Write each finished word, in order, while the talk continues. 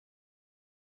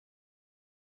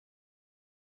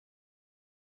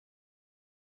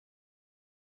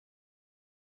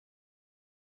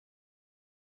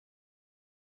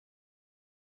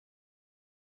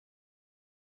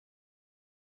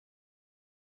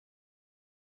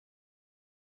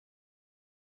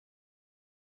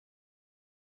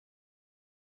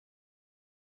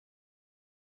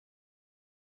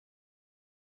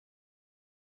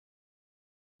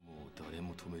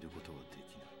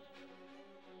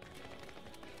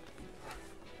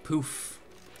Poof.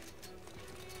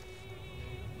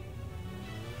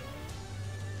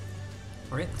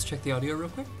 Alright, let's check the audio real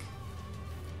quick.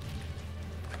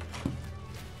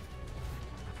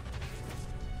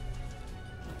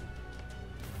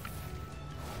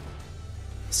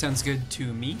 Sounds good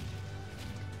to me.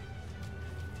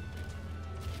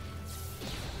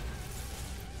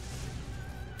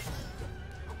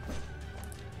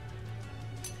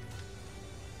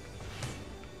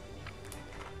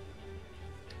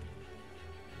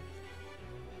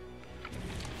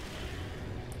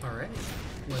 All right,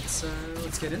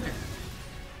 let's get in there.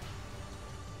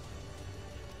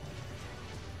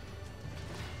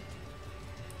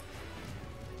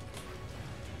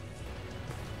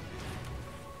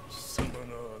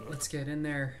 Let's get in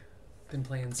there. Been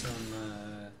playing some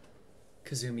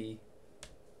Kazumi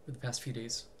for the past few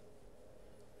days.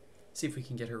 See if we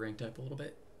can get her ranked up a little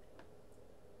bit.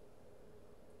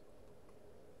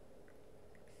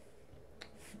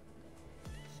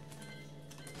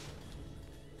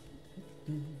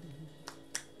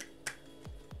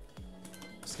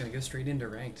 Just gonna go straight into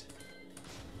ranked.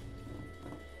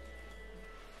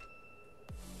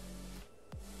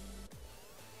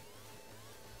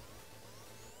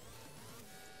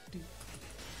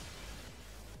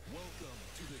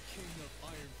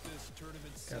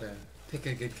 Gotta pick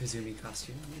a good Kazumi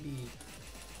costume. Maybe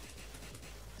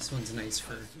this one's nice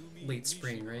for late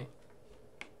spring, right?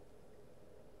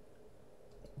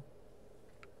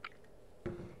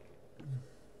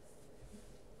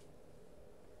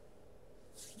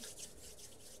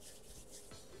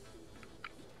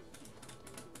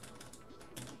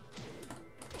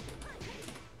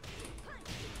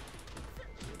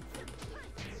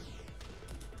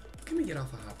 Can we get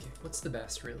off a hop kick? What's the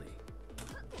best, really?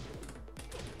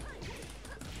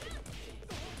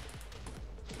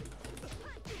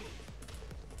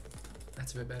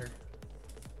 That's a bit better.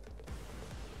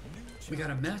 We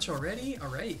got a match already?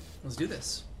 Alright, let's do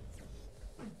this.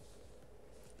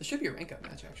 This should be a rank up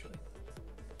match, actually.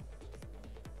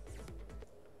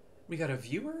 We got a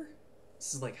viewer?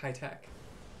 This is like high tech.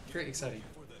 Very exciting.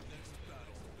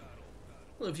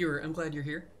 Hello, viewer. I'm glad you're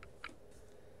here.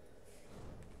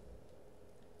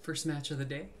 First match of the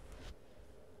day.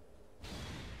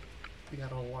 We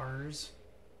got a Lars.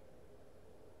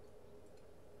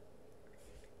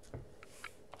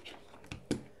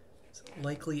 It's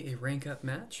likely a rank up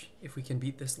match if we can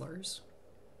beat this Lars.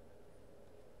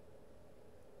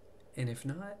 And if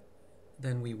not,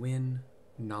 then we win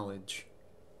knowledge.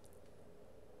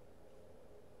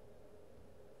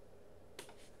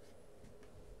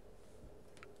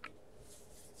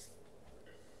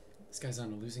 This guy's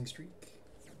on a losing streak.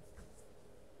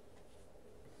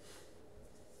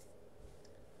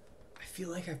 I feel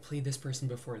like I've played this person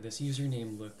before. This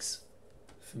username looks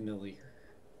familiar.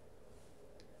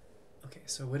 Okay,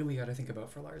 so what do we gotta think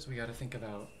about for Lars? We gotta think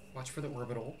about watch for the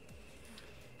orbital.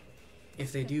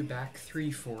 If they do back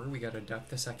 3-4, we gotta duck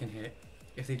the second hit.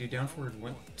 If they do down forward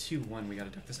 1-2-1, we gotta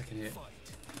duck the second hit.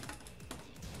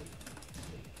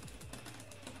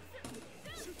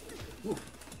 Ooh.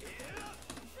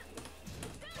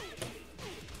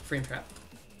 Frame trap.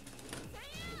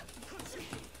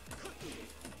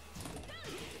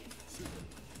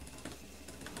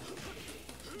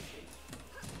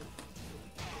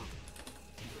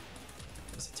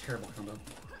 That's a terrible combo.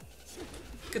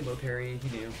 Good low parry,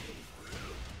 he knew.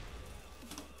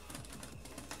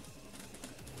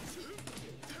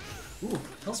 Ooh,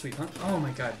 hell sweep, huh? Oh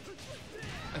my god.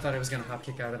 I thought I was gonna hop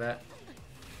kick out of that.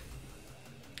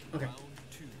 Okay.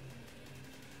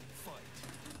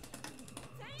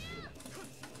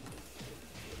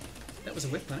 That was a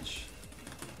whip punch.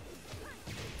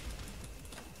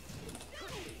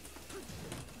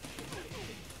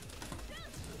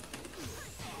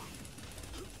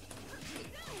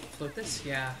 Float this?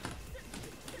 Yeah.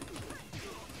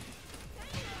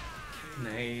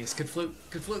 Nice. Good float.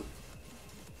 Good float.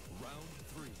 Round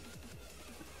 3.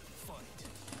 Fight.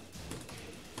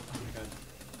 Oh my god.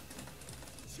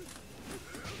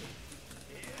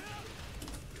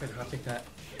 Try to hop kick that.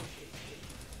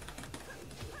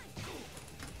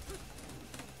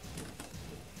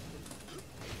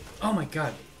 Oh my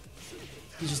god.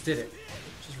 He just did it.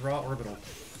 Just raw orbital.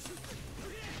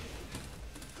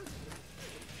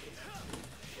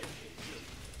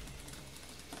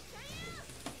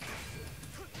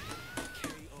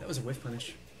 That was a whiff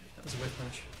punish. That was a whiff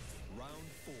punish. Round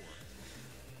 4.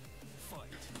 Fight.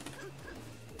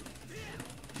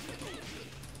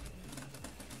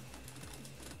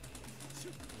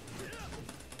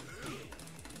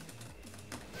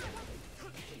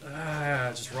 Ah,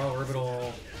 just raw orbital.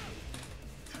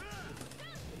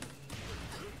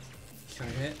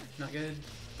 Counter hit, not good.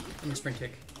 I'm gonna sprint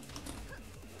kick.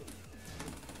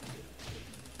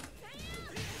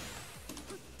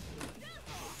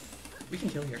 We can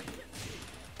kill here.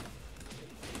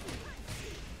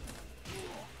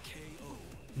 KO.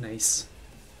 Nice.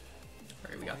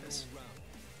 Alright, we got this. Round.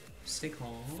 Stay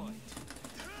calm.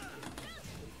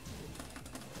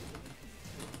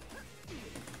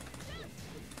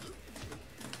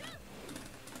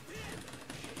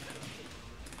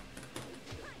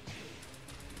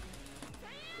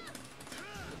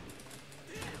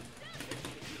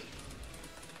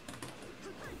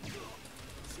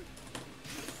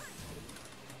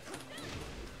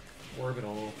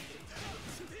 Orbital.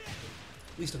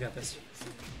 We still got this.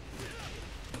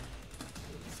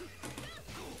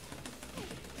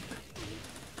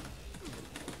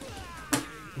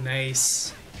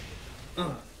 Nice.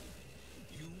 You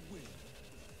win.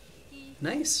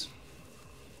 Nice.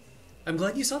 I'm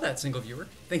glad you saw that, single viewer.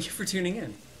 Thank you for tuning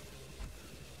in.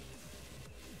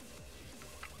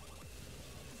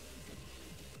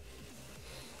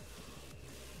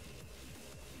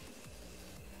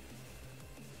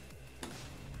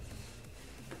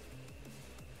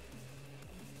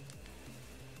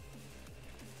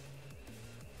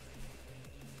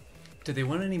 Did they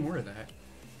want any more of that?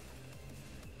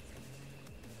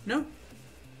 No,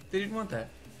 they didn't want that.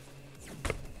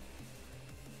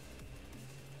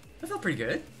 That felt pretty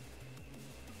good.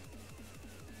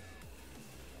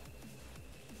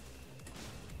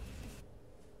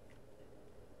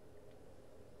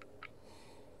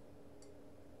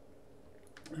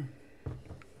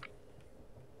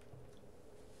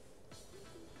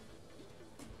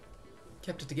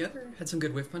 Kept it together, had some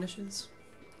good whiff punishes.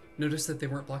 Noticed that they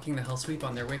weren't blocking the hell sweep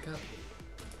on their wake up.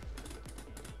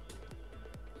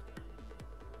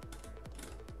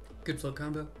 Good float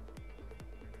combo.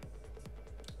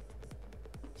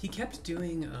 He kept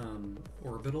doing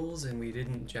orbitals and we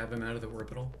didn't jab him out of the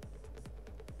orbital.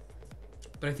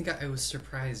 But I think I was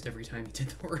surprised every time he did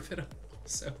the orbital,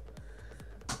 so it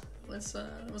was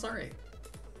alright.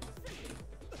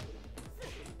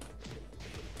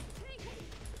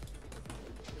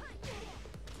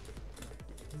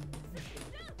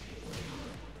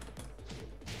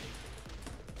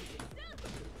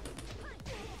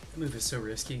 Move is so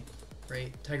risky,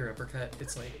 right? Tiger uppercut,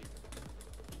 it's like...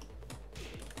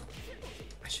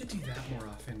 I should do that more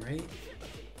often, right?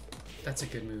 That's a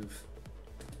good move.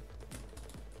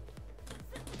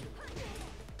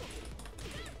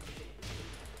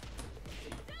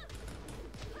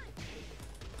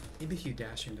 Maybe if you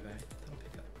dash into that, that'll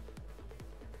pick up.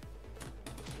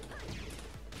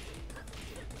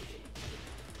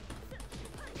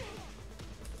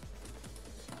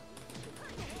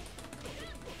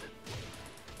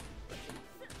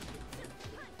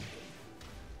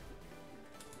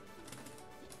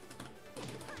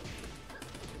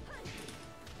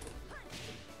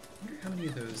 I wonder how many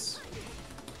of those...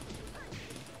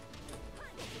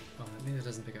 Oh, maybe it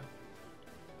doesn't pick up.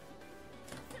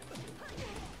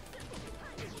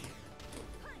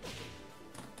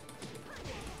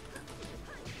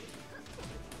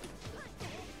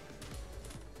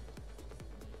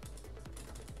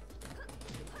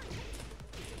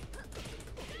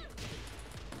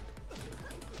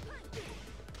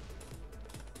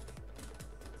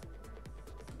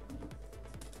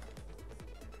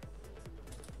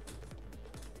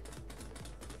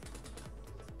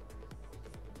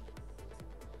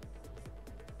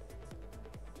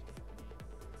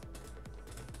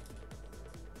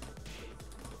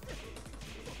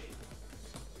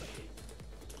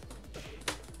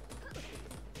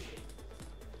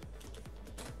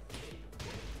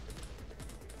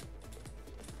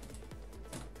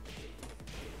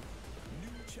 New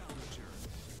challenger.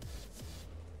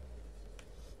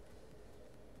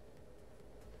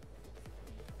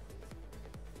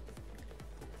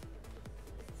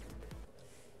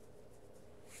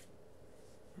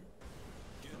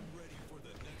 Get ready for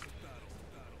the next battle.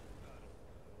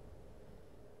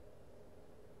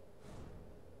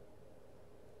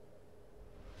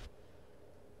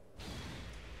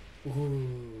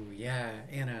 Ooh, yeah,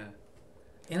 Anna.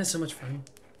 Anna's so much fun.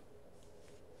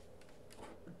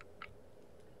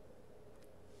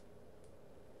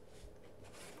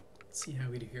 Let's see how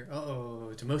we do here.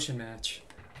 Uh-oh, demotion match.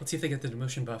 Let's see if they get the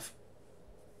demotion buff.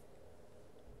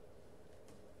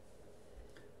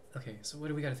 Okay, so what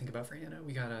do we got to think about for Anna?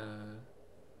 We got I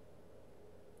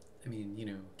mean, you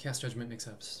know, Cast Judgment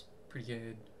mix-ups. Pretty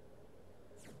good.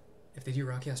 If they do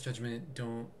Raw Cast Judgment,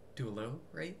 don't do a low,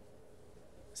 right?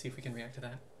 See if we can react to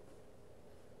that.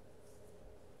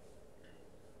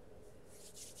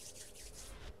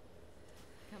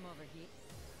 Come over, Heat.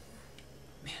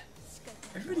 Man,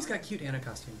 Everybody's got cute Anna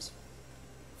costumes.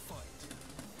 Fight.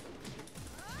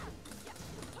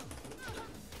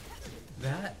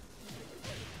 That.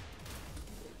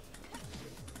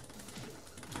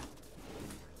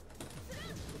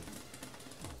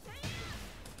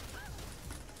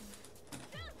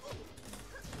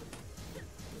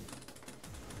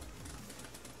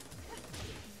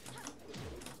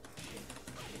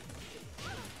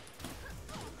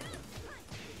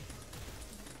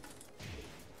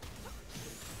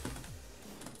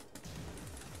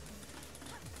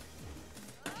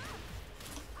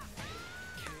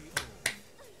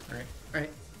 Alright, alright.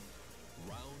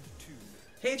 Round 2.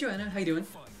 Hey Joanna, how you doing?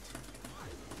 Fight.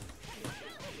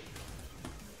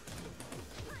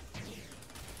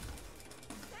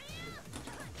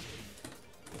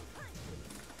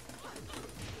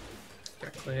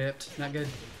 Got clipped. Not good.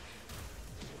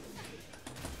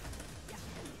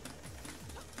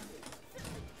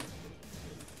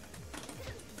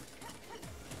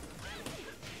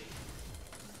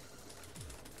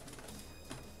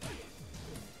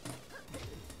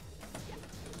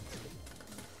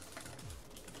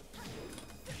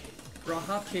 Raw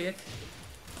hop kick.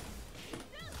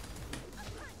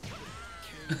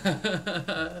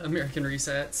 American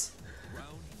resets.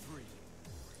 Round 3.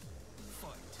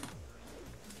 Fight.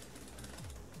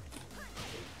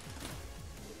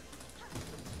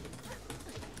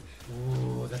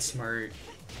 Ooh, that's smart.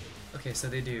 Okay, so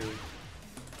they do.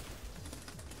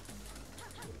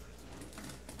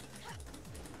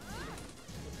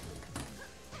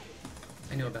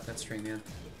 I know about that string, man.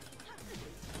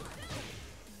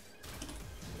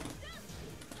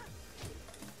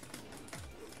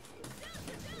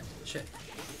 Shit.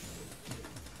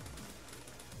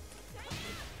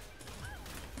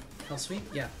 Hell sweep?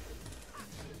 Yeah.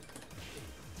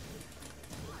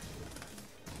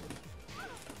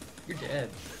 You're dead.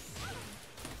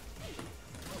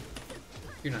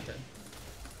 You're not dead.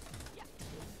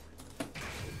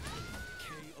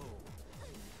 KO.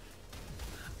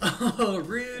 Oh,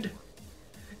 rude.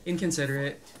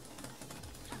 Inconsiderate.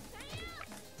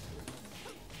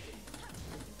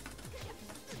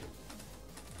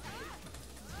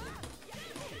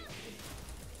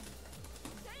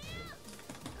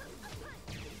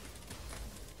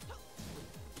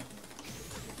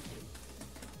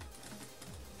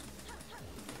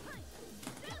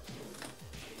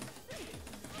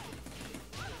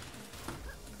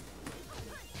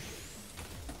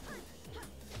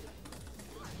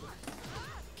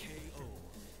 KO.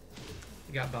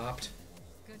 You got bopped.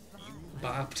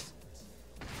 Bopped.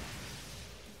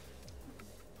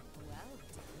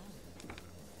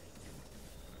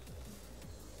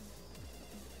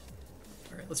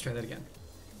 Alright, let's try that again.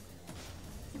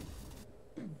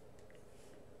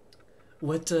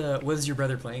 What is your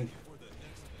brother playing? For the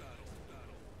next battle.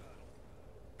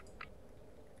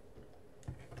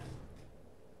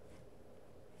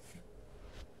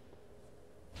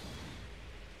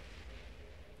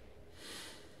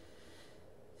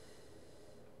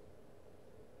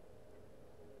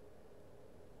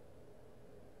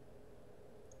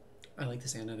 I like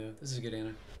this Anna though. This is a good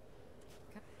Anna.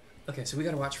 Okay, so we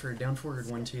gotta watch for down forward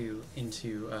 1-2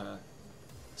 into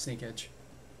Snake Edge.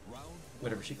 Round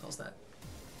Whatever she calls that.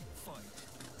 fight.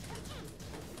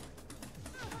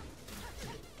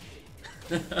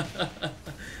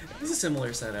 It was a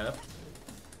similar setup.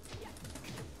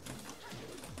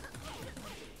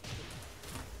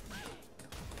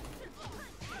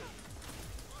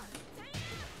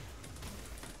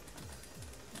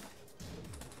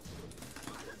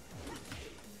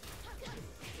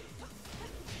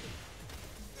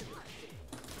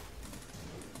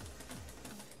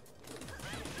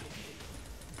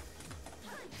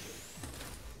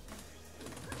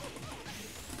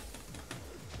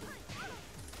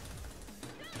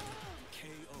 KO.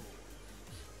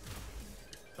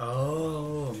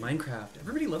 Oh, Minecraft.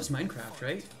 Everybody loves Minecraft,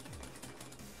 right?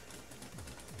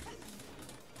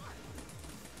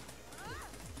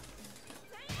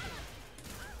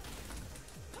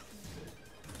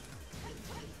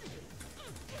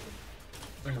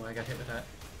 I don't know why I got hit with that.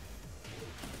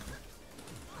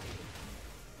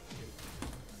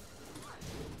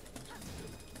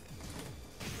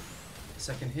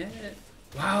 Second hit.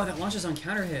 Wow, that launches on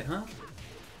counter hit, huh?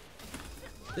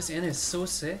 This Anna is so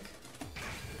sick.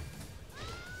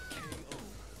 KO.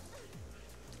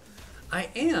 I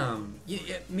am.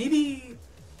 Maybe.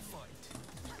 Fight.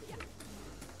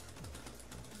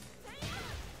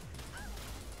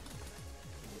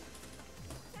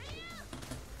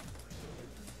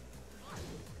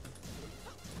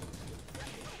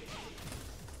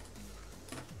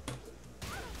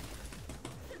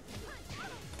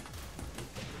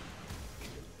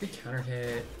 Good counter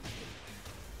hit.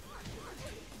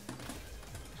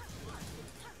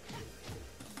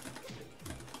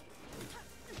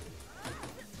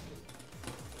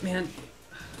 Man.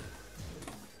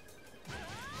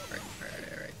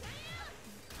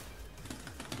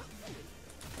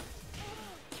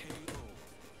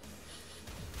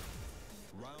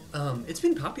 Alright. It's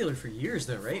been popular for years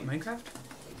though, right? Minecraft?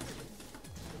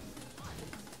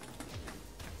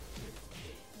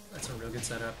 That's a real good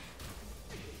setup.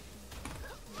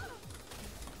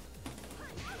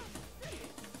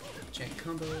 Giant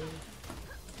combo.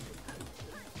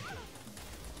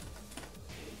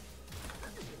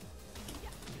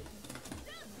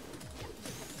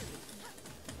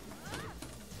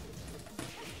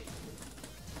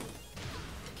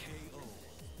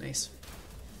 Nice.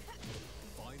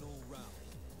 Final round.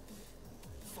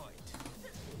 Fight.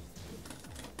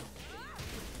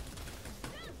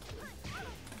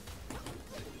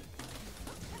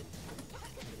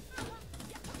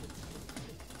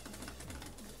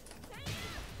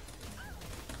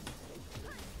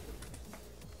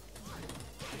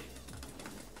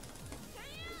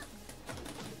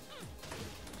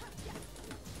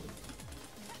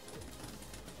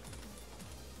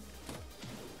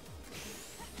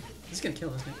 This is gonna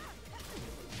kill, isn't it?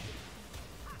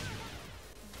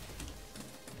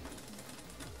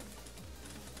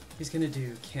 He's gonna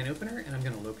do can opener, and I'm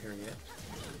gonna low parry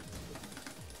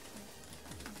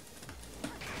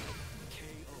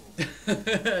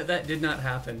it. That did not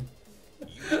happen.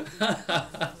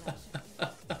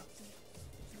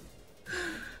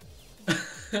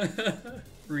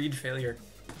 Read failure.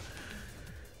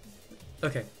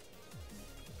 Okay.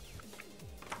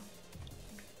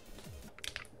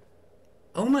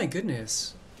 Oh my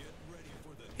goodness.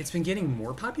 It's been getting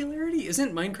more popularity?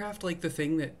 Isn't Minecraft like the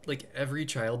thing that like every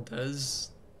child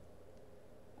does?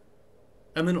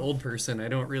 I'm an old person, I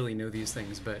don't really know these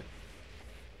things, but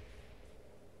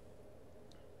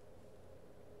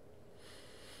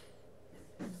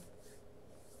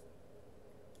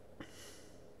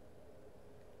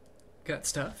got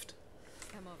stuffed?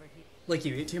 Come over here. Like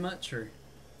you ate too much, or?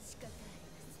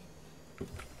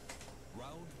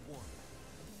 Round one.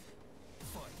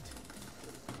 Fight.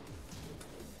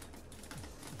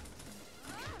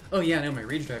 Oh yeah, no, my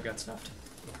rage drive got stuffed.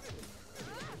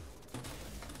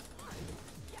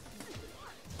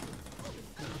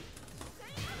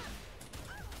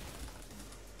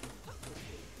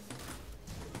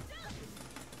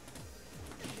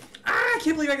 Ah, I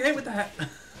can't believe I got hit with that.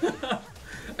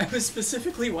 I was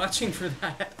specifically watching for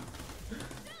that.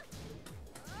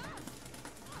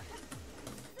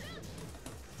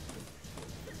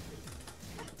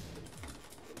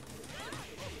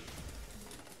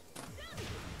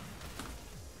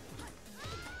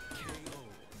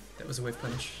 That was a whip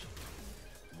punch.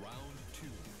 Round two.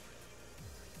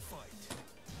 Fight.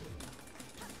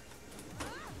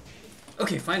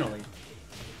 Okay, finally.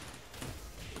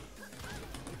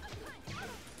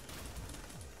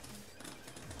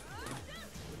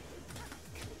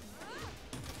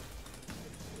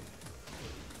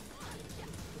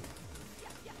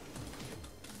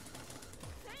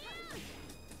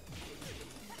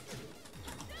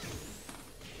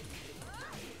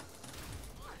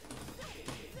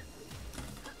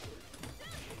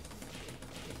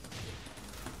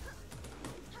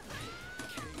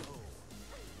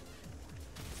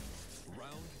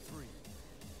 Round three.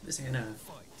 This Anna.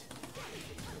 Fight.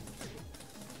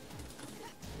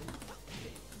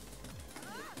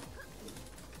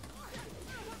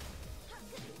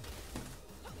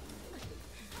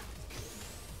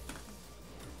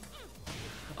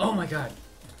 Oh my god.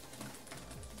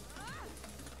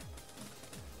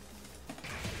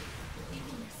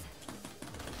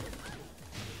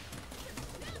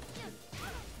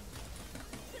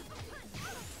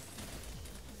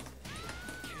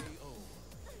 KO.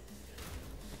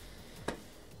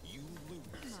 You lose.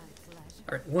 My pleasure.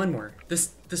 Alright, one more.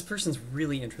 This person's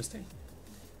really interesting.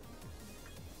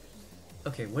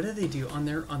 Okay, what do they do? On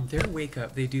their wake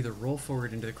up, they do the roll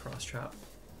forward into the cross chop.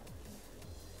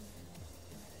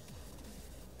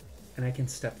 And I can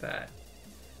step that.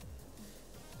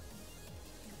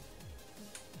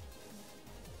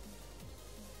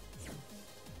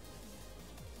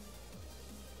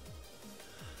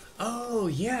 Oh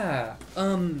yeah.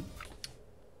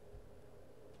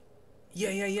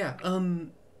 Yeah.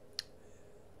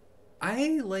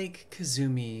 I like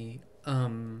Kazumi.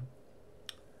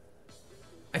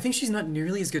 I think she's not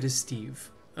nearly as good as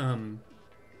Steve.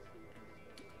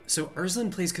 So Arslan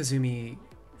plays Kazumi,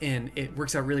 and it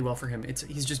works out really well for him.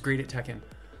 He's just great at Tekken.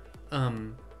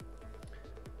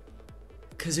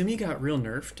 Kazumi got real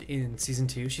nerfed in season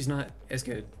 2. She's not as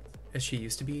good as she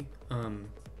used to be.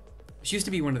 She used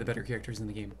to be one of the better characters in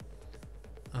the game.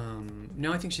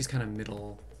 Now I think she's kind of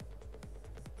middle.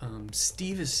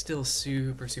 Steve is still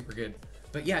super, super good.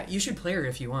 But yeah, you should play her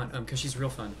if you want, because she's real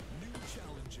fun. New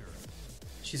challenger.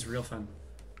 She's real fun.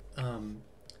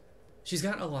 She's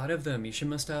got a lot of the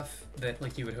Mishima stuff that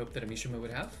like you would hope that a Mishima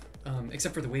would have,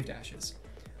 except for the wave dashes.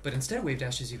 But instead of wave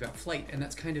dashes, you've got flight, and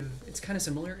that's kind of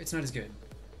similar. It's not as good.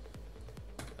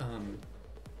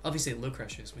 Obviously, low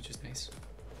crushes, which is nice.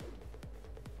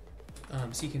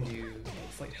 So you can do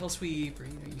flight hell sweep, or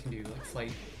you can do like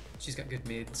flight. She's got good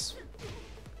mids.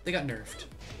 They got nerfed,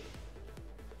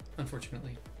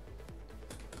 unfortunately.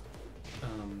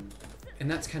 And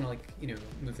that's kind of like, a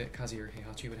move that Kazi or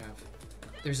Heihachi would have.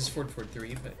 Theirs is forward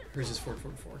 3, but hers is forward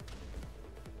 4.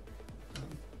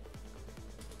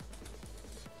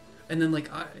 And then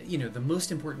like, the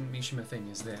most important Mishima thing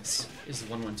is this, is the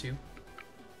 1-1-2.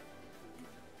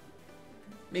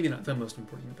 Maybe not the most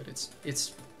important, but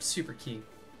it's super key.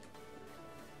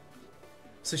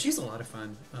 So she's a lot of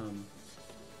fun.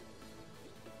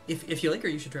 If you like her,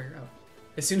 you should try her out.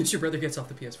 As soon as your brother gets off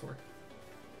the PS4.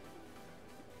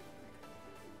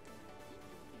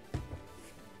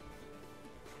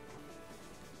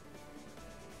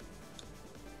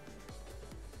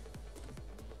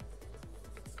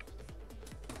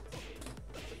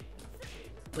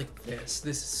 Like this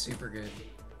is super good.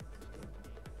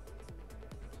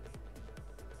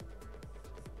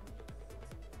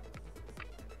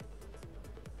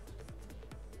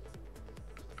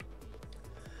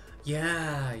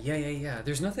 Yeah.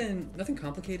 There's nothing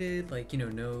complicated, like,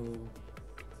 no...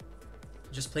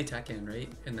 Just play Tekken, right?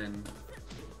 And then...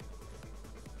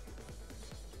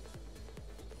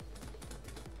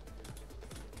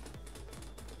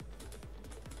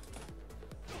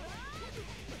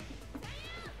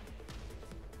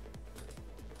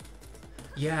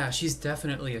 Yeah, she's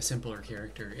definitely a simpler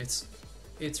character.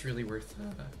 It's really worth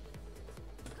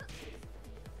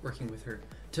working with her.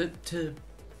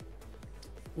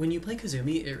 When you play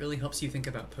Kazumi, it really helps you think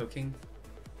about poking.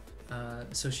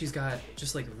 So she's got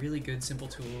just like really good simple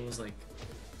tools like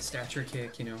stature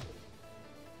kick,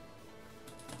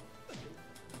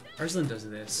 Arslan does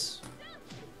this,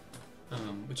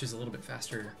 which is a little bit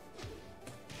faster.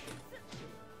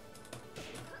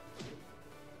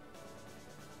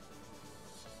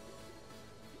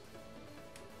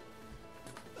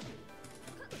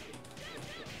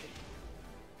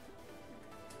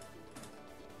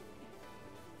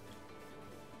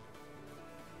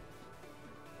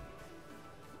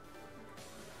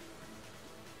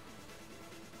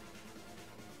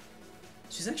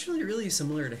 She's actually really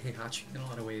similar to Heihachi in a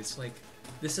lot of ways. Like,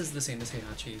 this is the same as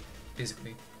Heihachi,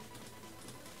 basically.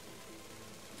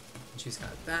 And she's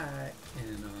got that,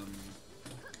 and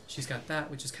she's got that,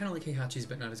 which is kind of like Heihachi's,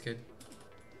 but not as good.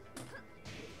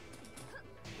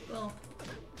 Well,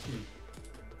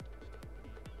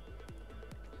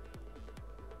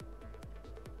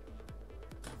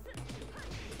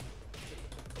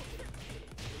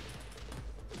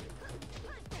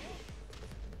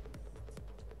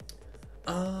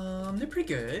 they're pretty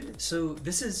good. So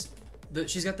this is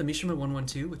she's got the Mishima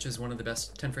 1-1-2, which is one of the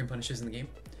best 10-frame punishes in the game,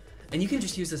 and you can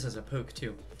just use this as a poke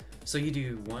too. So you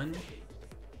do one,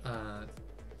 but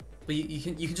you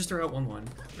can just throw out 1-1,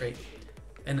 right?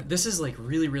 And this is like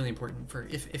really important for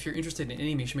if you're interested in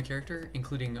any Mishima character,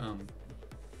 including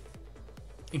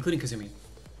Kazumi.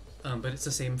 But it's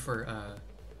the same for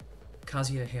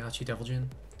Kazuya, Heihachi, Devil Jin.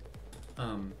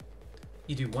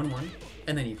 You do 1-1,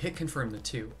 and then you hit confirm the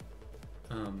 2.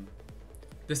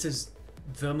 This is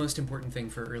the most important thing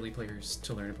for early players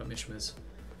to learn about Mishimas.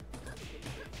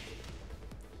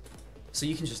 So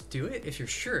you can just do it if you're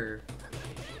sure.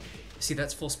 See,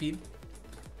 that's full speed.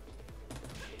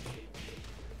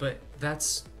 But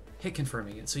that's hit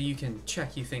confirming it. So you can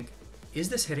check, you think, is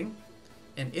this hitting?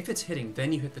 And if it's hitting,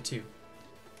 then you hit the 2.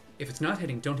 If it's not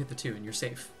hitting, don't hit the 2 and you're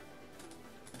safe.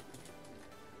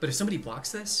 But if somebody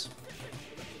blocks this,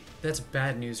 that's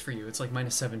bad news for you. It's like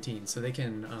 -17, so they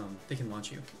can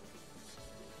launch you.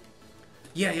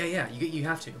 Yeah. You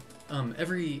have to.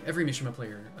 Every Mishima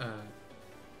player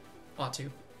ought to.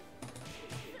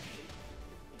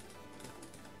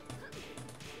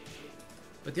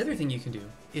 But the other thing you can do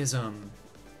is I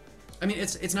mean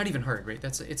it's not even hard, right?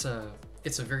 It's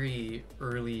a very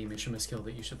early Mishima skill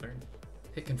that you should learn.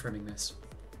 Hit confirming this.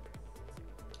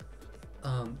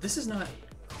 This is not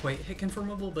quite hit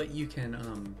confirmable, but you can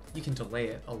delay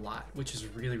it a lot, which is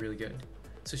really good.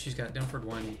 So she's got down forward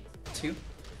 1, 2.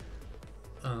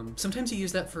 Sometimes you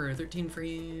use that for a 13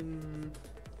 frame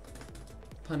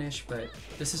punish, but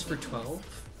this is for 12.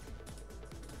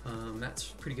 That's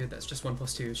pretty good. That's just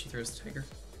 1+2. She throws the tiger.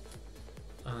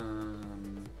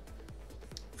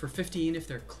 For 15, if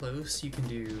they're close, you can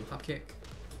do hop kick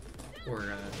or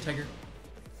tiger.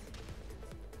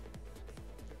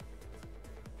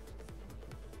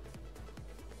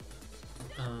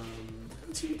 I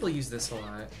don't see people use this a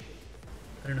lot.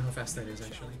 I don't know how fast that is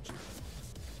actually.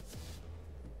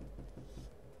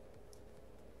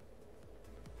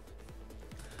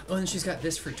 Oh, and she's got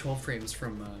this for 12 frames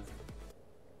from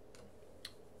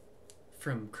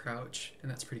crouch,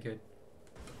 and that's pretty good.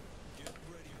 Get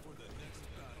ready for the next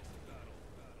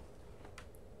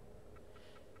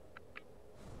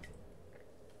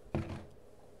battle.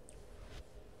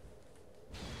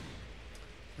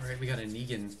 All right, we got a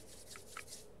Negan.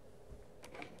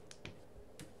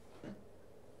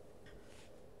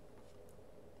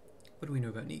 What do we know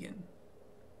about Negan?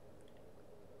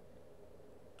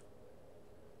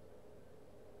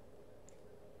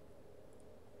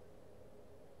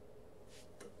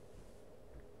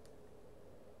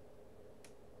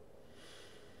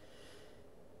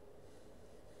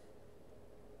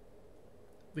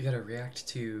 We gotta react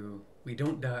to... We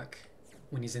don't duck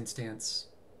when he's in stance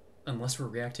unless we're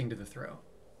reacting to the throw.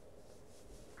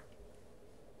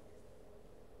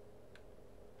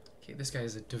 Okay, this guy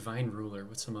is a divine ruler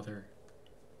with some other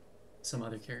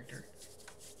character.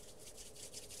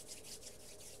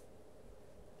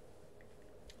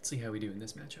 Let's see how we do in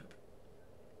this matchup.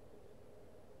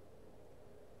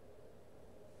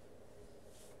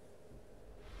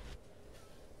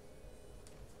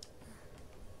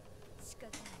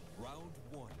 Round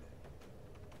one.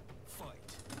 Fight.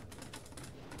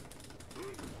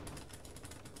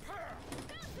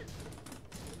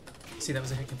 See, that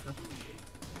was a hit confirm.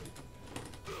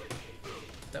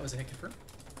 That was a hit confirm.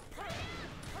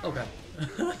 Oh god.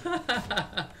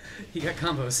 He got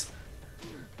combos.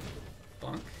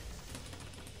 Bonk.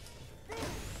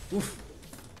 Oof.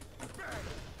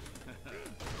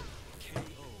 KO.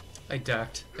 I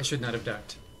ducked. I should not have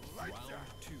ducked. Round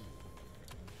two.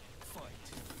 Fight.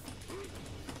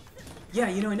 Yeah,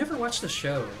 you know, I never watched the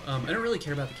show. I don't really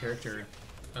care about the character.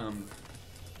 Ah!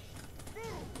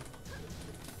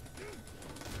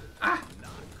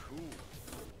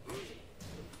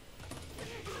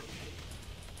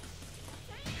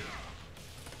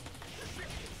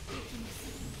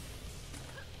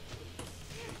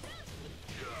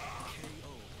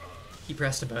 He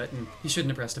pressed a button. He shouldn't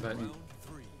have pressed a button. Round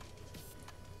three.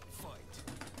 Fight.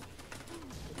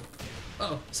 Uh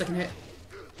oh, second hit.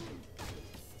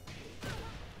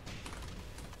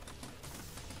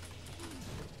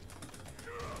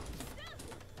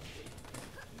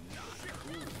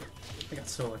 I got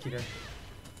so lucky there.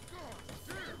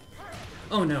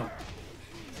 Oh no.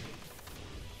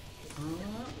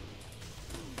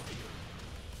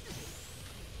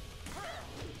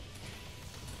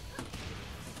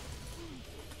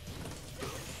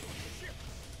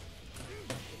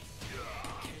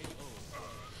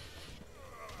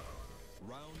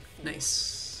 Round four.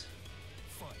 Nice.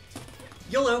 Fight.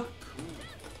 YOLO!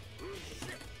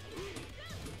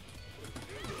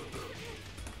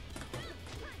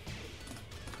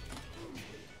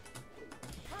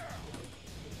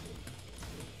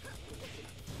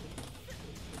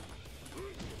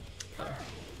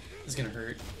 This is gonna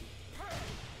hurt.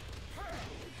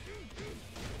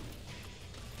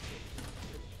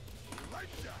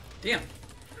 Damn.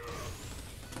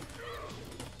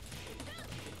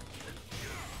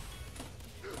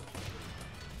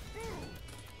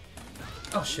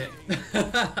 Oh shit.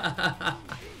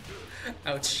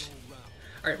 Ouch.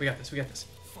 Alright, we got this, we got this.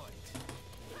 Fight.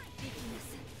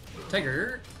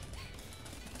 Tiger.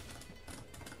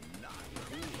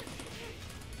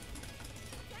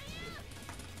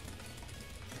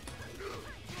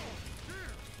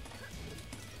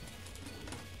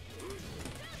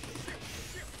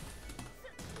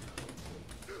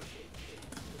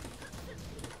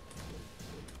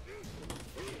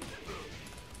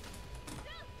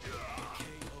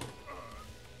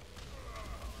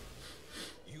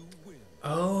 You win.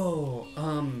 Oh,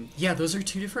 yeah, those are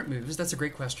two different moves. That's a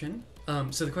great question.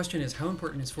 So the question is, how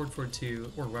important is forward forward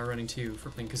 2 or while running 2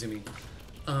 for playing Kazumi?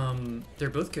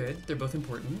 They're both good. They're both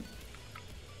important.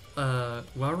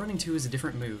 While running 2 is a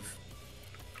different move.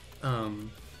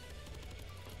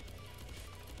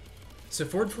 So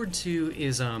forward forward 2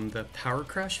 is the power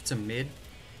crush. It's a mid,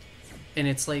 and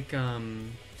it's like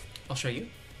I'll show you.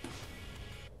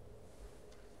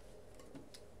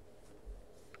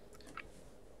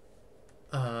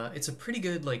 It's a pretty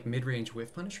good like mid-range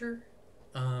whiff punisher,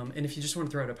 and if you just want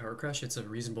to throw out a power crush, it's a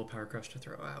reasonable power crush to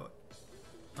throw out.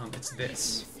 It's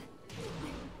this,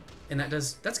 And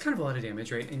that's kind of a lot of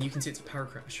damage, right? And you can see it's a power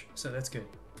crush, so that's good.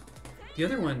 The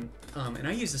other one, and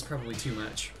I use this probably too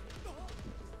much.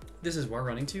 This is War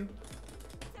Running 2.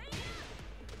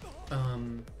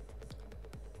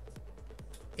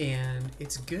 And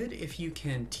it's good if you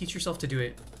can teach yourself to do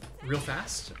it real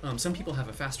fast. Some people have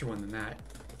a faster one than that.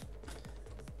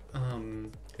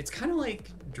 It's kind of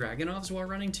like Dragunov's War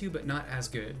Running 2, but not as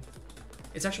good.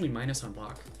 It's actually minus on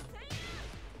block.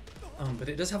 But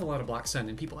it does have a lot of block stun,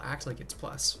 and people act like it's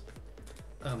plus.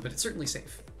 But it's certainly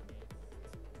safe.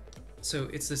 So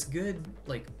it's this good,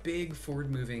 like, big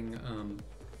forward-moving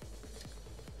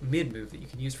mid move that you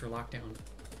can use for lockdown.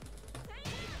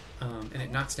 And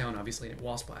it knocks down, obviously, and it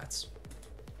wall splats.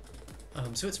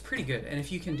 So it's pretty good, and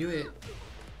if you can do it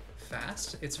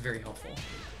fast, it's very helpful.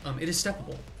 It is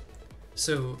steppable.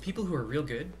 So people who are real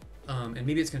good, and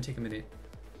maybe it's going to take a minute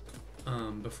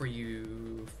before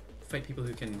you fight people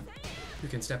who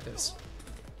can step this.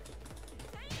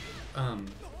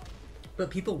 But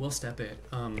people will step it.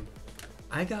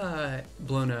 I got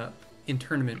blown up in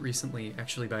tournament recently,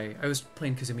 actually, I was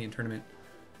playing Kazumi in tournament,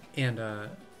 and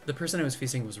the person I was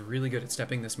facing was really good at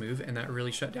stepping this move, and that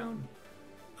really shut down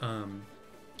a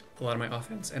lot of my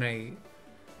offense, and I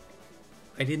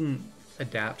didn't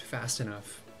adapt fast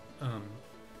enough,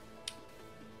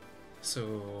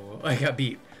 so I got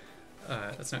beat.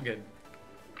 That's not good.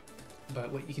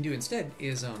 But what you can do instead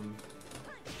is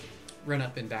run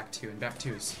up and back two, and back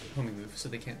two is homing move, so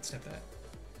they can't step that.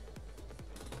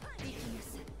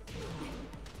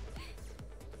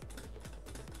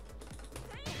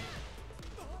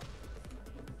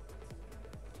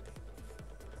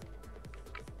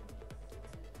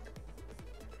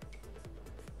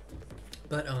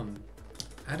 But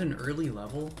at an early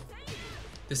level,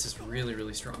 this is really,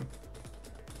 really strong.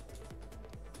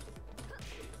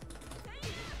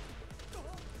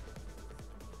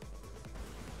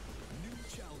 New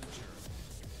challenger.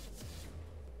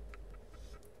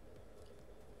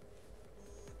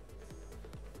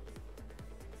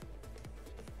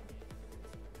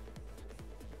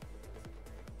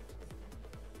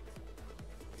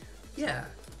 Yeah,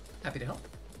 happy to help.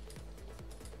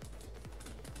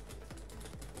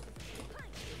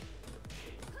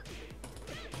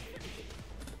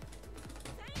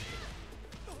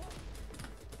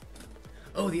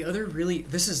 Oh, the other really,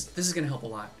 this is gonna help a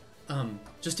lot.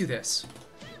 Just do this.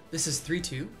 This is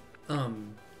 3-2.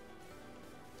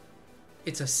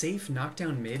 It's a safe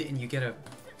knockdown mid, and you get a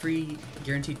free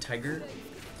guaranteed tiger,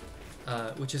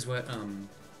 which is what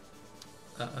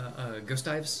Ghost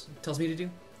Dives tells me to do.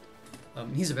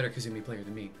 He's a better Kazumi player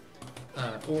than me.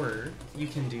 Or you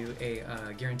can do a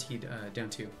guaranteed down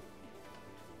 2.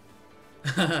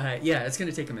 Yeah, it's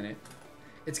gonna take a minute.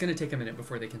 It's gonna take a minute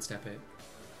before they can step it.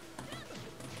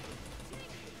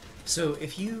 So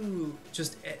if you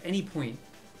just at any point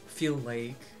feel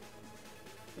like,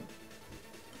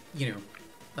 you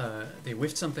know, they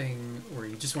whiffed something, or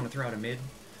you just want to throw out a mid,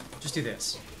 just do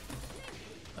this.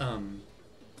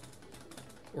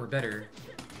 Or better,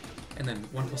 and then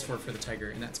 1+4 for the tiger,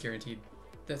 and that's guaranteed.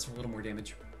 That's a little more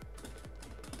damage.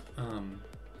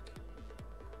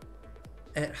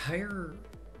 At higher,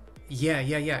 yeah,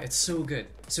 it's so good.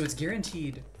 So it's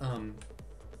guaranteed.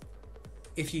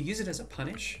 If you use it as a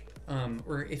punish,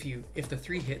 or if the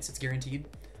 3 hits, it's guaranteed.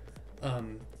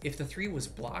 If the 3 was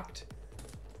blocked,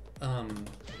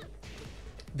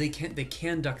 they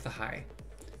can duck the high.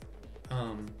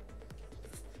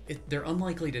 They're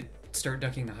unlikely to start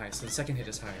ducking the high, so the second hit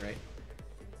is high, right?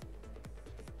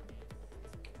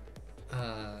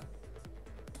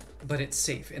 But it's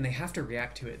safe, and they have to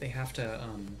react to it. They have to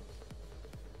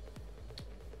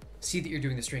see that you're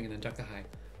doing the string and then duck the high.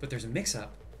 But there's a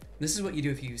mix-up. This is what you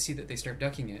do if you see that they start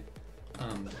ducking it.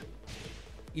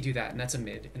 You do that, and that's a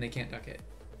mid, and they can't duck it.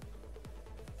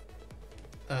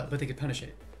 But they could punish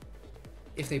it.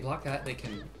 If they block that, they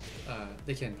can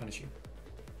punish you.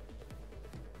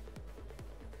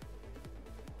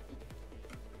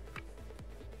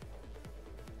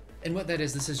 And what that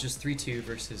is, this is just 3-2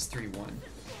 versus 3-1.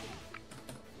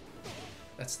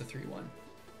 That's the 3-1.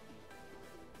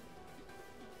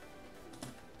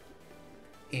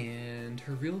 And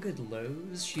her real good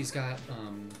lows, she's got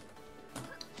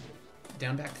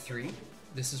down back 3.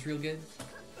 This is real good.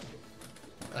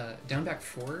 Down back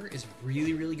 4 is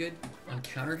really, really good. On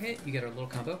counter hit, you get a little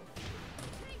combo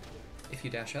if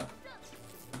you dash up.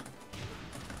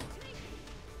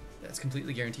 That's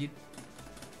completely guaranteed.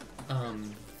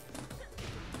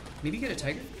 Maybe you get a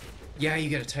tiger? Yeah, you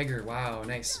get a tiger. Wow,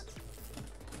 nice.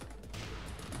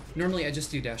 Normally I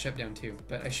just do dash up down 2,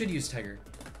 but I should use tiger.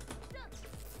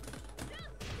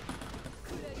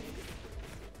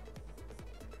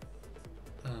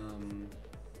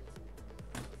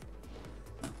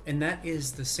 And that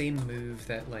is the same move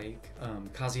that like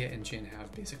Kazuya and Jin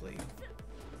have basically.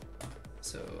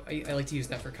 So I like to use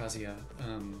that for Kazuya.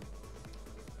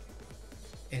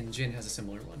 And Jin has a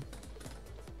similar one.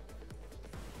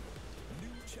 New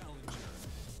challenger.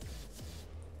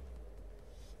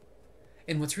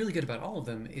 And what's really good about all of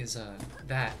them is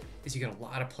you get a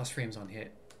lot of plus frames on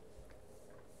hit.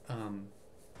 Get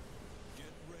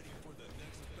ready for the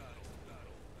next battle.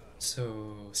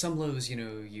 So some lows, you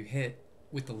know, you hit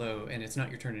with the low and it's not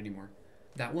your turn anymore.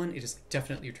 That one, it is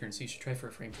definitely your turn, so you should try for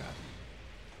a frame trap.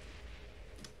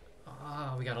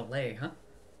 Ah, we got a lay, huh?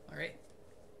 All right.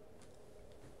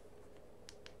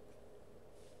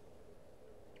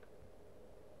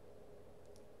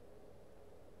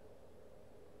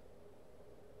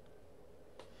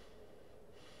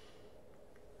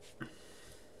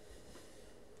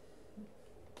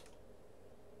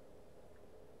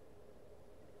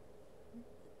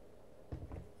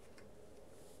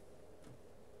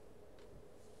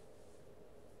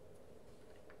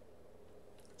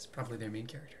 It's probably their main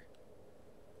character.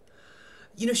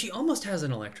 You know, she almost has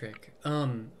an electric.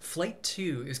 Flight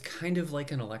 2 is kind of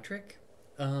like an electric.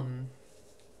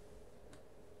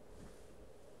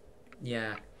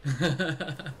 Yeah.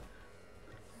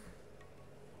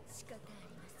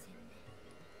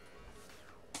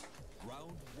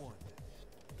 Round 1.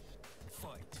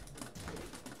 Fight.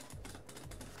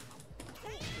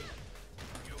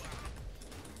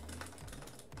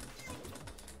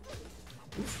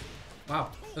 Oof.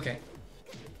 Wow, okay.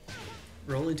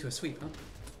 Roll into a sweep, huh?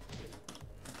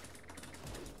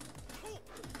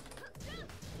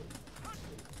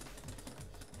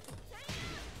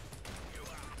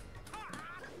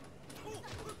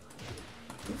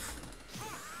 Oof.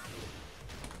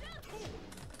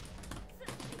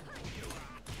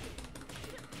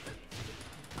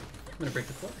 I'm gonna break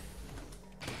the floor.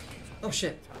 Oh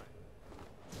shit.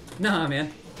 Nah,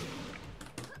 man.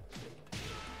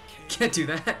 Can't do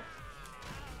that.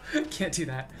 Can't do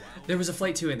that. There was a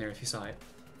flight 2 in there if you saw it.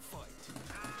 Fight.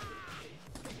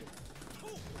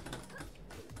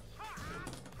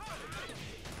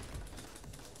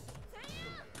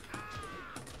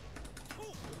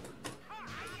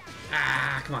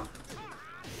 Ah, come on.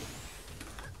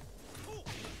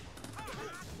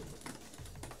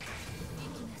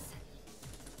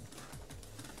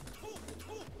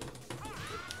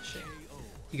 Shit.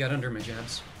 He got under my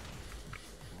jabs.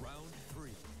 Round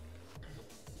 3.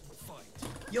 Fight.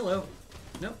 YOLO.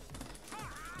 Nope.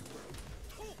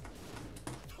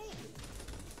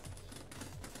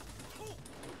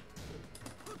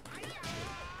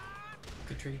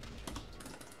 Good tree.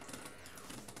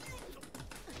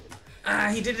 Ah,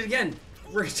 he did it again.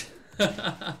 Right.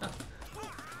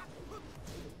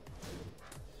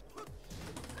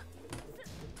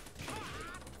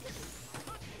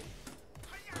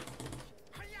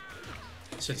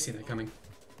 Should have seen that coming.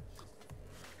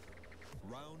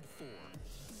 Round 4.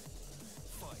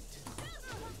 Fight.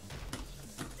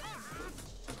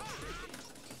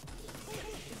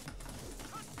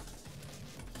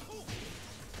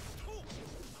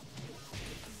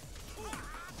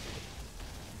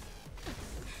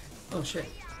 Oh shit.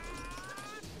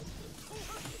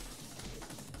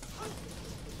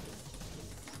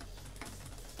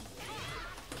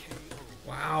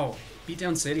 Wow.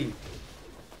 Beatdown City.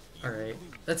 Alright.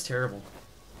 That's terrible.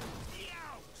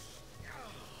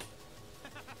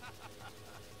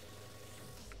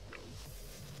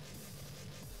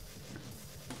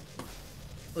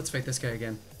 Let's fight this guy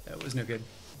again. That was no good.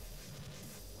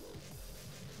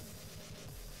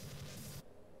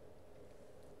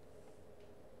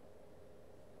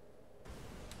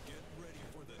 Get ready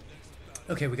for the next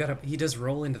battle. Okay, we gotta. He does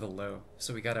roll into the low,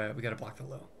 so we gotta block the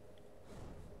low.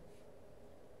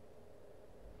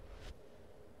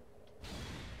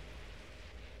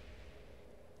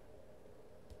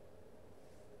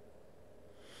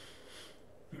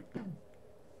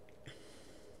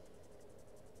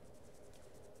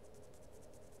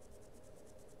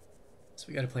 So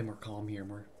we gotta play more calm here,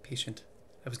 more patient.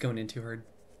 I was going in too hard.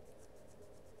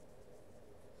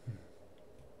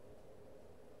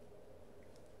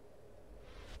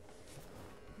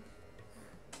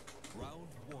 Round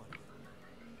 1.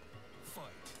 Fight.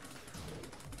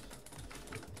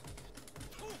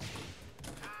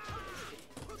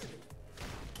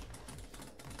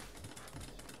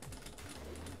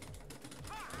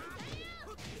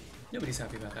 Nobody's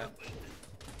happy about that.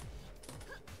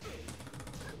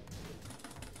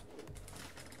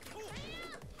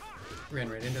 Ran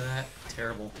right into that.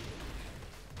 Terrible.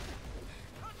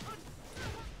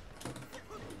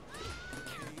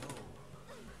 KO.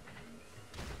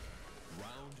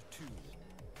 Round 2.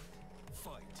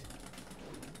 Fight.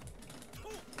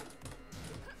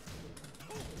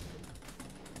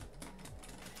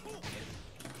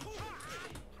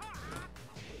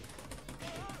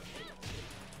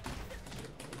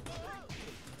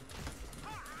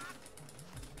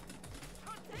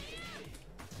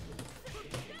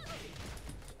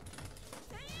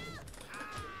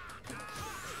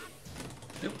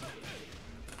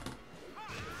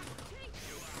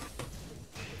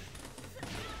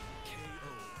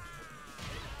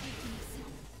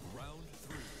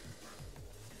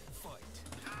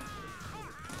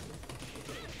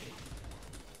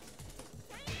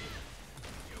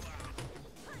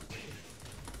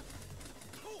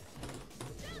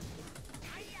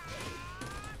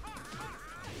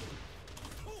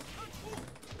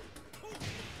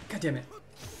 God damn it.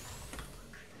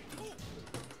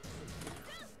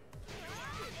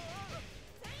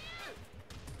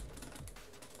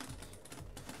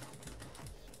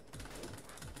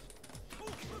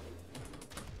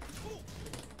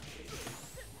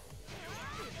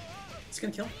 It's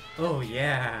gonna kill. Oh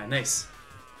yeah, nice.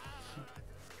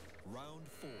 Round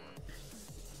 4.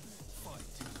 Fight.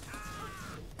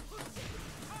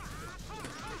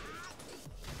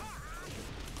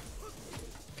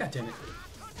 God damn it.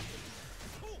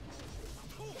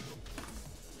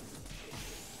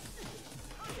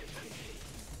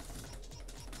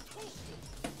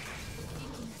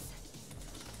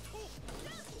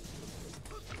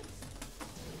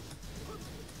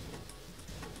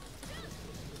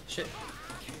 Shit.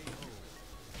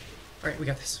 Alright, we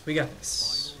got this. We got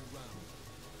this. Final round.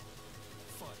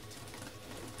 Fight.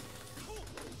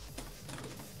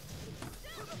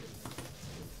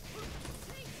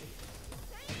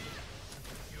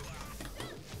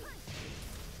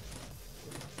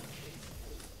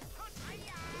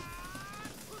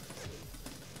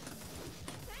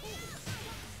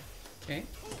 Okay.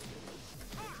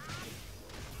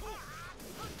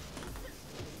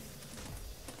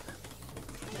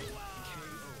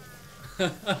 You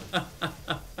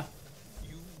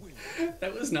win.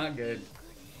 That was not good.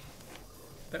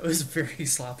 That was very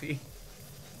sloppy.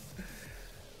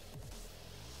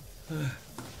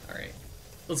 Alright.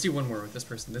 Let's do one more with this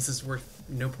person. This is worth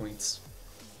no points.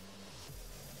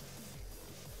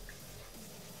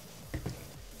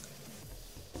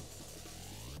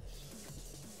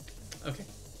 Okay.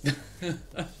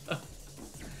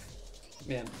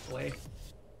 Man, play.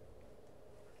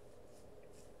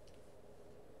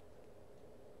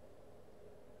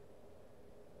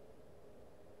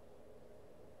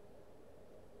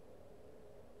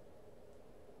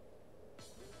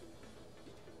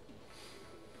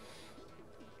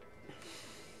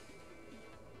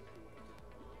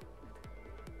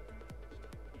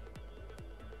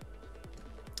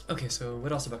 Okay, so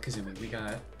what else about Kazumi? We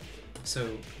got,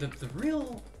 so the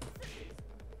real,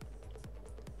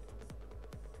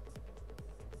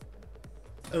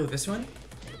 oh, this one?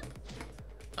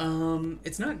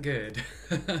 It's not good.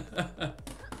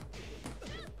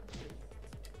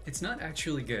 It's not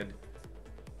actually good.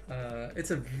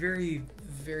 It's a very,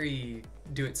 very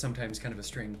do it sometimes kind of a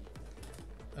string.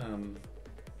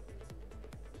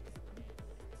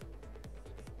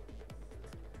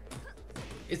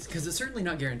 It's because it's certainly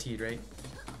not guaranteed, right?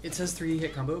 It says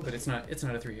 3-hit combo, but it's not a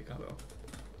 3-hit combo.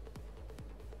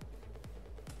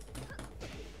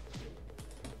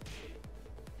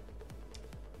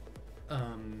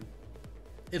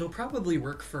 It'll probably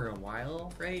work for a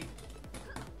while, right?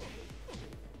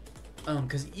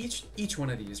 Because each one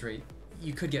of these, right?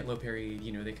 You could get low parried,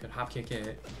 you know, they could hop kick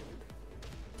it.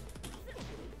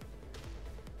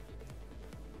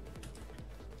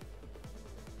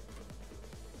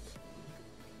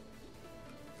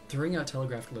 Throwing out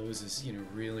telegraphed lows is, you know,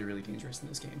 really, really dangerous in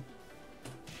this game.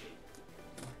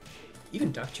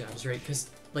 Even duck jabs, right? Because,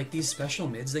 like, these special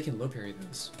mids, they can low parry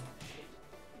those.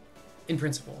 In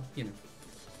principle, you know.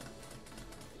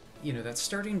 You know, that's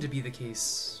starting to be the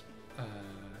case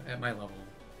at my level.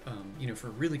 You know, for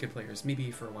really good players. Maybe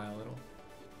for a while it'll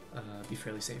be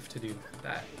fairly safe to do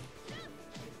that.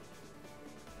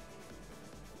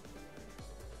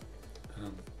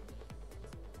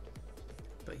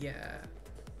 But yeah.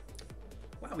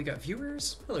 Wow, we got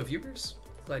viewers. Hello, viewers.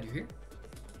 Glad you're here.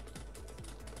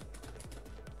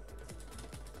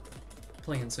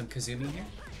 Playing some Kazumi here.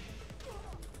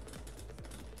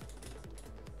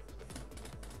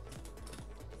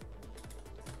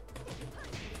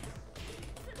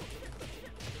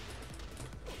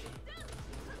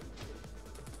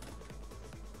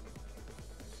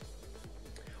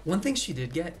 One thing she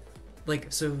did get,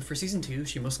 like, so for season 2,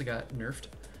 she mostly got nerfed,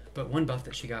 but one buff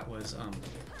that she got was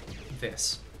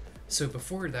this. So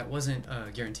before that wasn't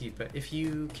guaranteed, but if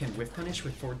you can whiff punish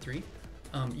with forward 3,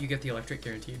 you get the electric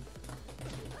guaranteed.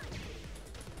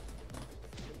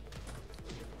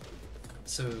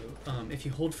 So if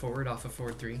you hold forward off of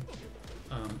forward 3,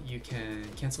 you can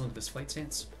cancel into this flight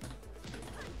stance,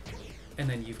 and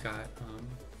then you've got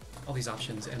all these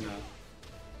options, and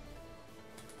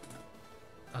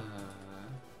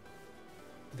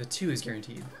the 2 is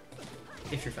guaranteed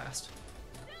if you're fast.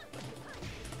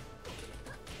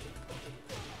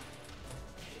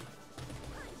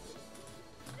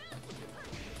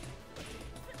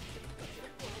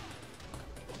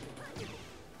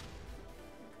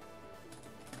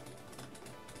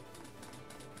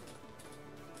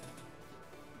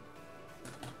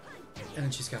 And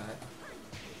then she's got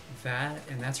that,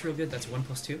 and that's real good. That's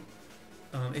 1+2.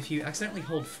 If you accidentally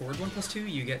hold forward 1+2,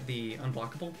 you get the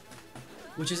unblockable,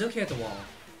 which is okay at the wall.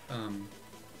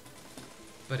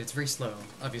 But it's very slow,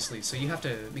 obviously, so you have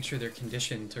to make sure they're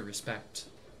conditioned to respect,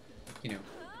 you know,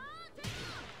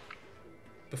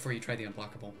 before you try the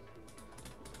unblockable.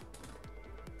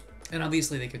 And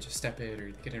obviously they could just step it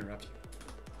or they could interrupt you.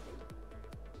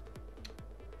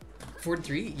 Forward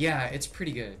 3? Yeah, it's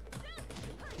pretty good.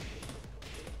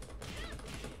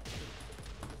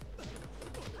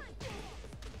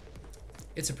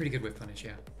 It's a pretty good whip punish,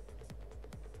 yeah.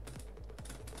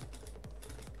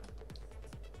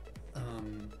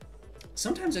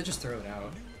 Sometimes I just throw it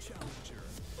out.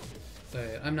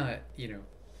 But I'm not, you know.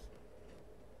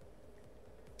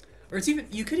 Or it's even,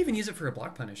 you could even use it for a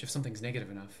block punish if something's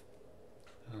negative enough.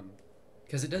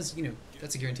 Because it does, you know,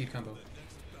 that's a guaranteed combo.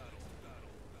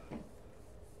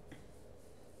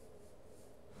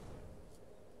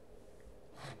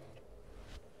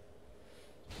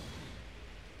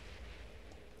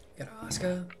 Got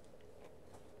Asuka.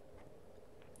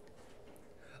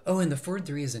 Oh, and the forward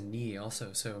 3 is a knee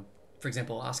also, so for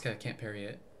example, Asuka can't parry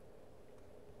it.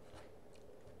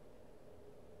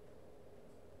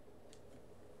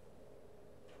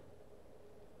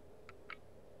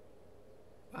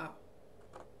 Wow.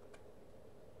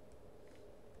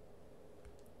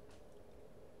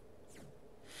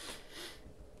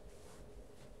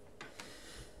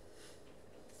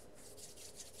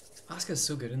 Asuka's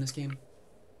so good in this game.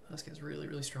 Asuka's really,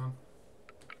 really strong.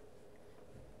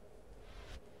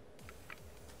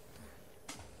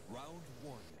 Round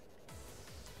 1.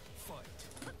 Fight.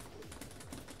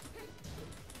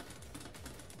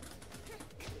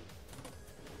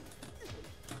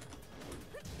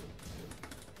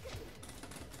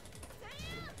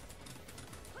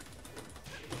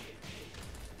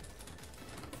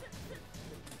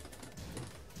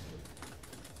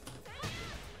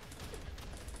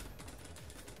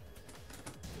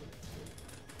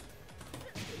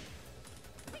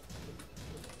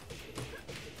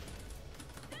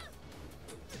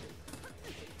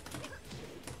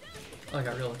 Oh, I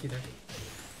got real lucky there.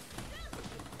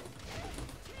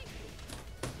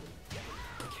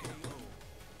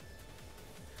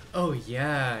 Oh,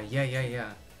 yeah.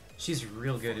 She's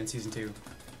real good in Season 2.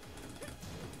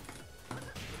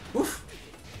 Oof!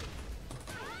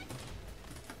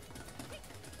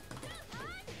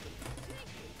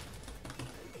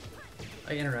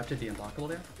 I interrupted the unblockable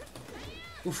there.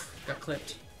 Oof, got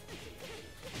clipped.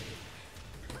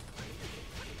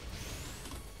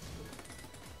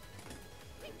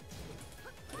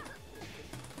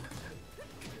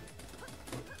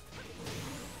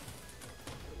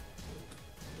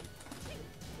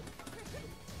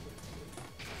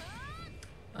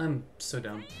 I'm so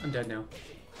dumb. I'm dead now.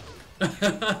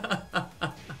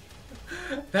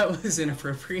 That was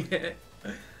inappropriate.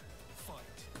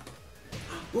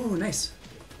 Ooh, nice.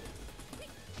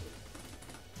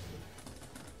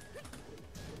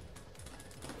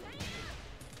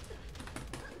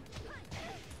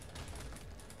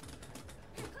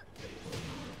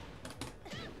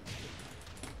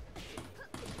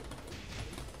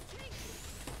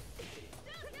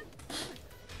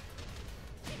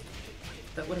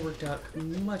 That would have worked out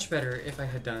much better if I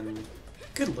had done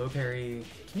good low parry.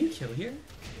 Can you kill here?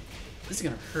 This is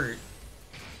gonna hurt.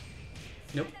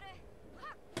 Nope.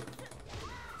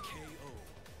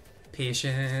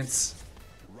 Patience.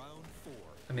 Round 4.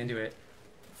 I'm into it.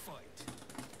 Fight.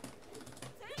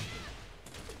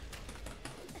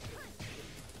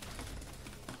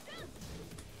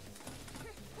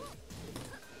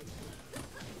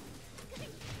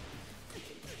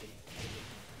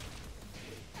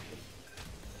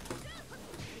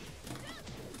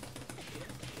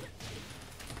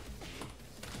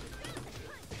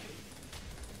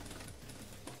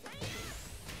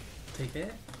 Take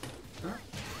it. Huh?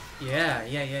 Yeah,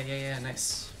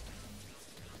 nice.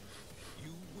 You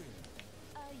win.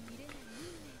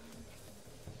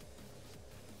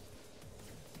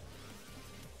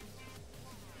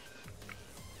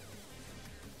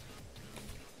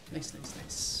 Nice.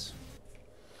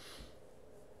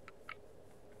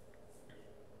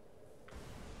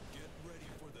 Get ready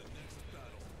for the next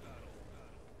battle.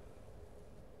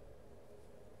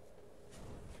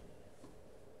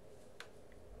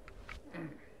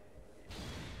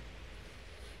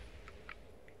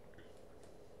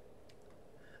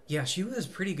 Yeah, she was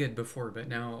pretty good before, but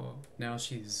now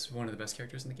she's one of the best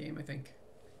characters in the game, I think.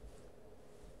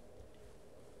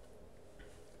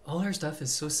 All her stuff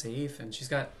is so safe, and she's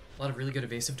got a lot of really good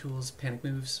evasive tools, panic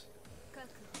moves.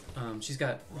 She's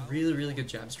got really, really good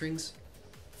jab strings.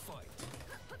 Fight.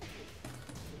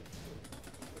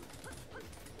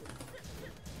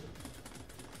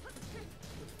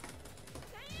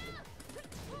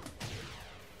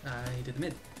 I did the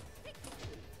mid.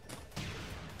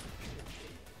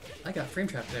 I got frame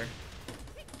trapped there.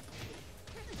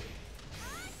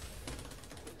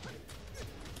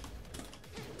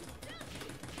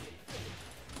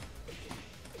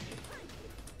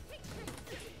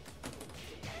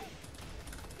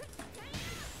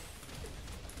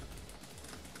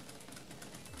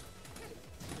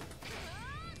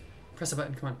 Press a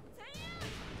button, come on.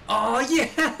 Oh yeah!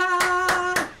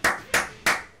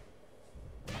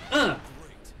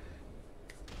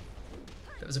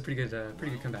 That was a pretty good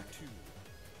comeback. Two.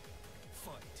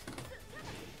 Fight.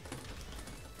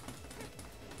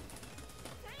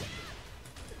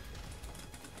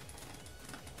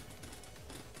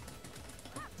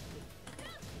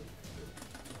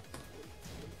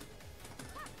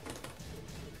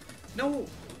 No!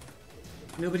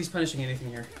 Nobody's punishing anything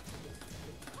here.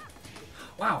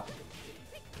 Wow!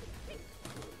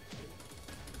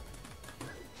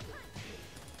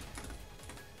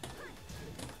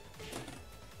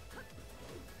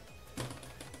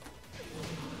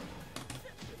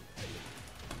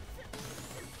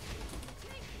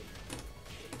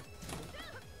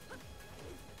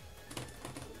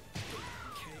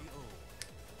 KO.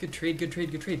 Good trade, good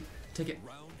trade, good trade. Take it.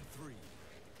 Round 3.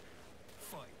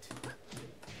 Fight. Perfect.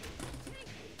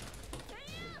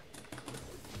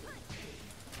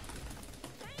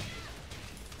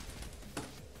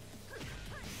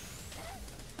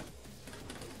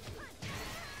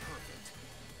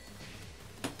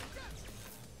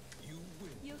 You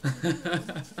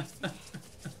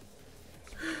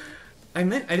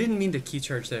win. I didn't mean to key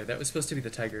charge there. That was supposed to be the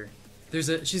tiger.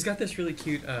 She's got this really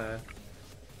cute,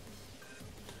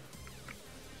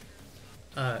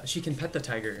 she can pet the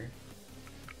tiger.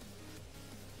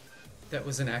 That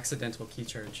was an accidental key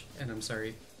charge, and I'm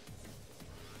sorry.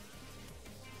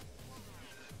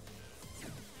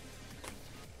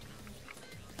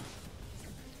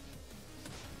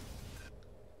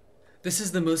 This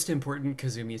is the most important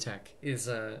Kazumi attack, is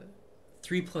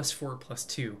 3 plus 4 plus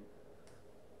 2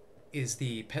 is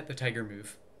the pet the tiger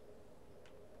move.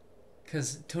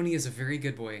 Because Tony is a very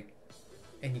good boy,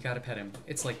 and you gotta pet him.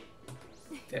 It's like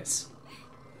this.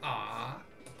 Ah,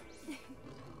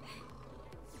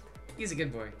 he's a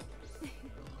good boy.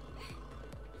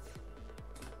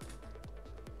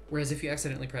 Whereas if you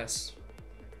accidentally press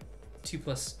 2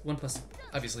 plus 1 plus,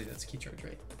 obviously that's a key charge,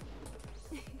 right?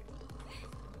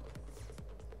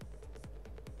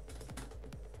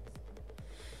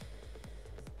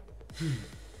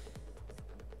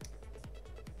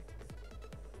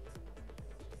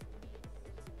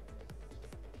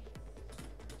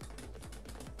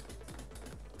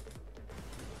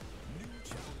 New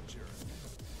challenger.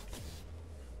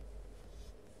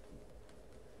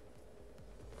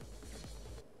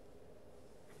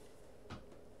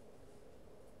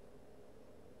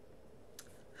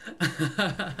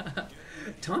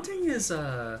 Taunting is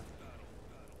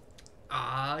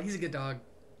he's a good dog.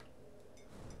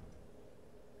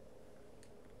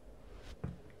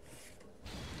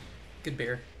 Good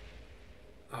bear.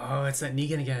 Oh, it's that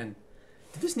Negan again.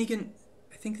 Did this Negan...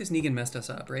 I think this Negan messed us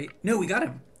up, right? No, we got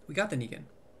him. We got the Negan.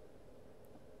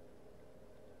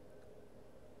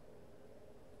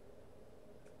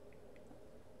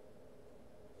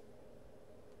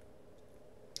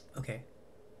 Okay.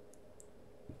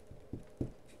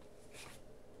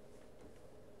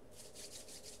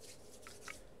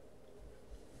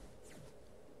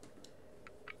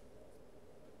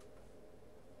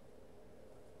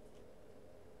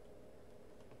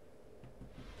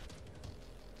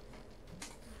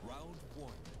 Round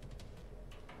 1.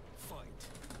 Fight.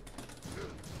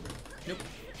 Nope.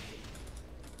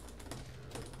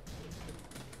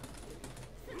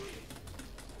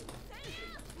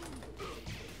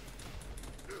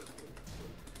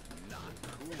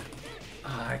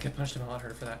 I could punch him a lot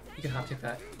harder for that. You can hop kick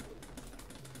that.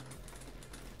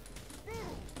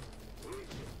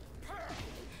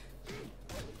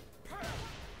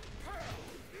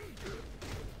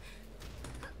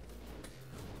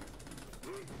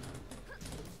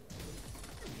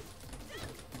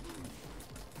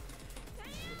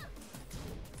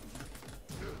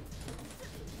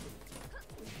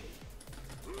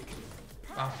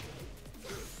 Wow.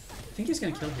 I think he's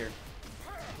gonna kill here.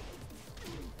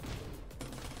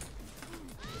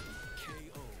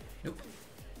 KO. Nope.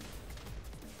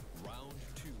 Round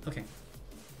 2. Okay.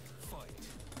 Fight.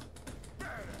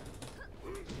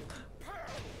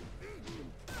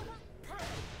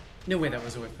 No way that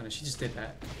was a whip punish. He just did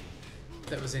that.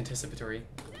 That was anticipatory.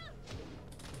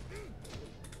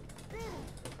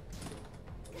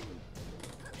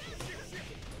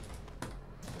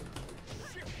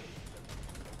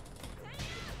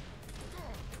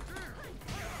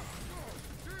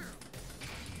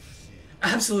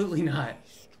 Absolutely not.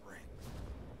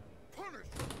 KO.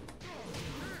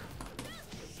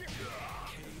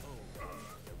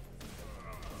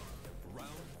 Round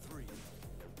 3.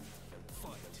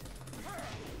 Fight.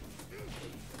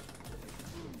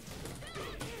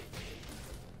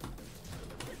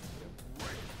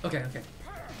 Okay, okay.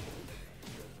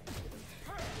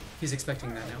 He's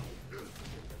expecting that now.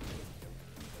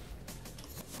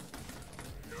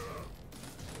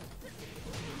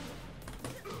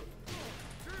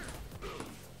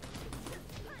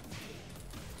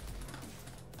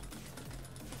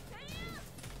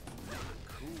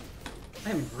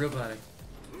 I'm real glad I...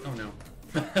 Oh no.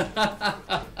 KO.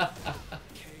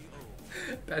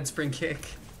 Bad spring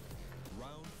kick.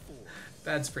 Round 4.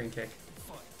 Bad spring kick.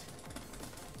 Fight.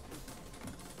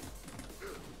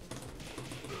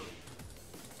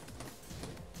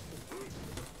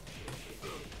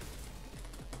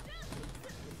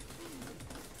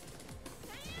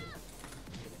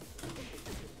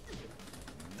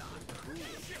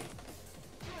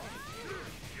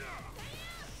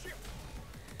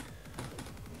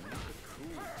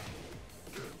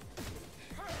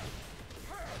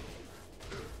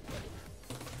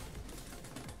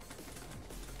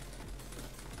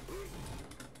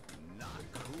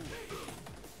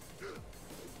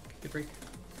 Good break.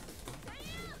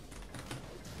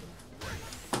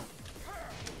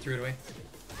 Threw it away.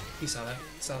 He saw that.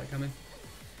 Saw that coming.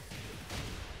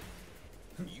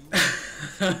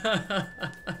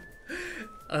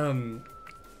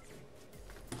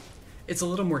 It's a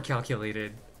little more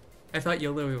calculated. I thought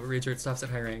YOLO Rage stops at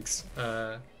high ranks.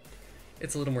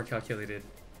 It's a little more calculated,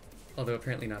 although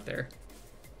apparently not there.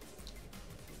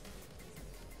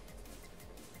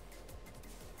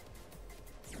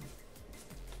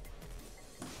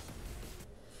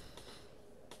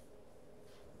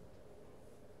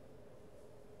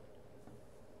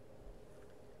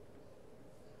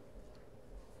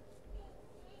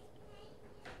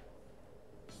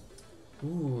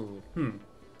 Ooh,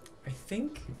 I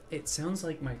think it sounds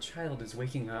like my child is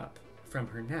waking up from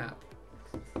her nap.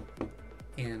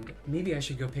 And maybe I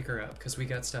should go pick her up because we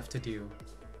got stuff to do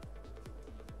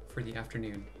for the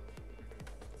afternoon.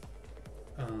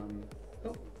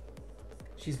 Oh,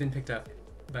 she's been picked up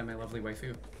by my lovely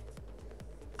waifu.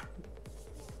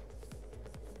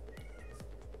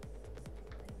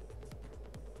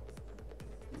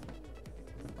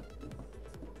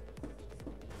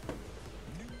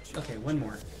 Okay, one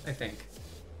more, I think.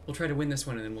 We'll try to win this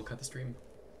one and then we'll cut the stream.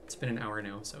 It's been an hour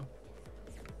now, so.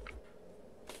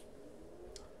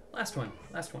 Last one.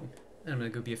 And I'm gonna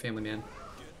go be a family man.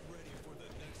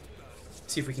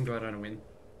 See if we can go out on a win.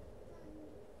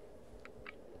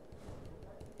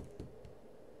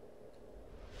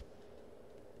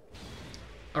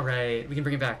 Alright, we can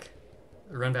bring it back.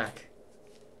 Run back.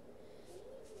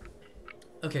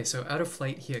 Okay, so out of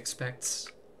flight he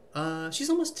expects... she's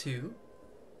almost 2.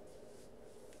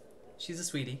 She's a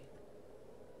sweetie.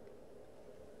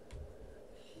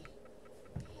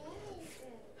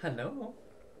 Hello.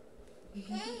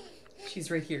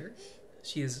 She's right here.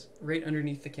 She is right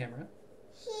underneath the camera.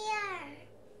 Here.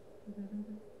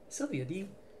 Sylvia, do you...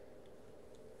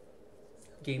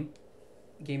 Game?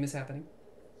 Game is happening?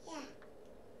 Yeah.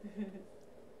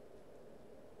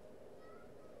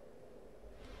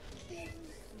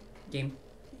 Game.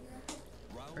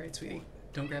 Round Alright, sweetie. 1.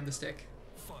 Don't grab the stick.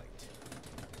 Fight.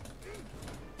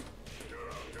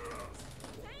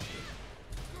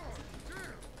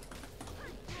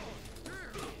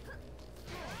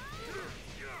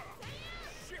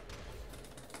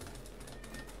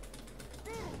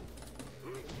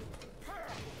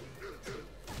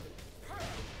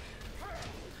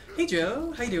 Hey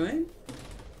Joe, how you doing?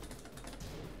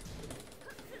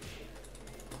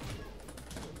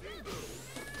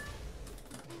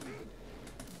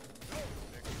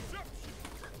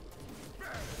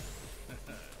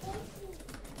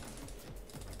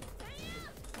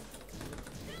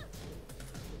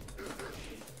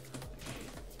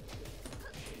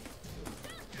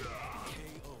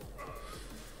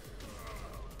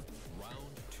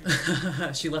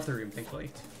 She left the room, thankfully.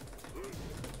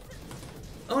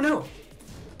 Oh no!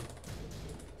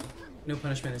 No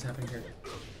punishment is happening here.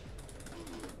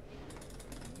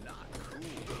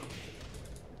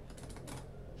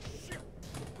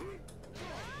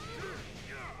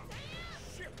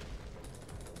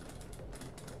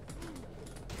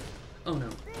 Oh no.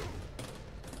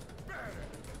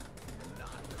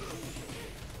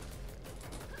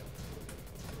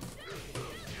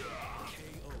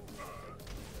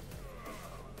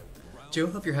 Joe,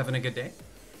 hope you're having a good day.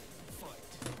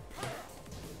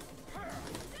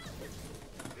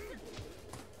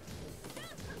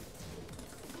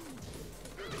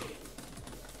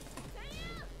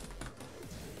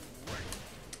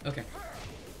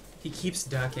 keeps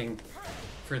ducking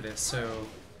for this, so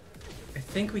I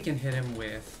think we can hit him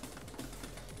with...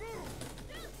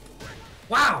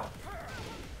 Wow!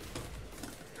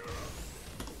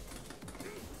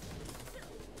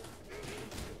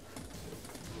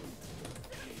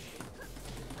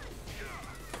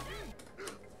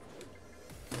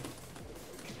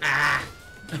 Ah!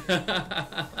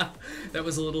 That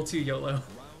was a little too YOLO. Round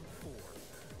 4.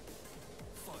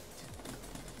 Fight.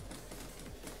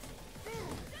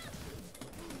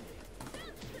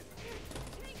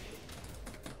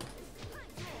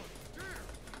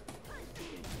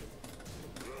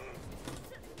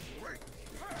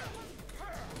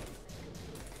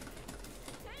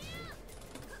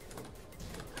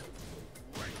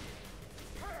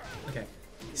 Okay,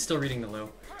 still reading the low.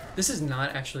 This is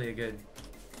not actually a good...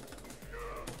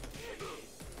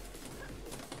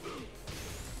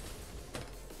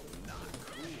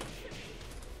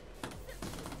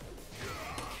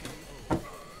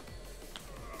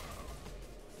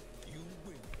 You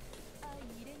win.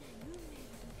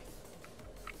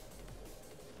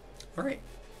 Alright.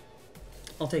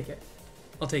 I'll take it.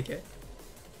 I'll take it.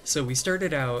 So we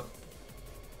started out...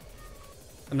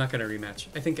 I'm not gonna rematch.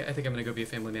 I think I'm gonna go be a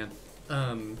family man.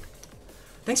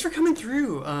 Thanks for coming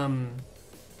through.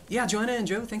 Yeah, Joanna and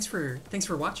Joe, thanks for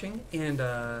watching, and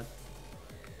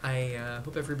I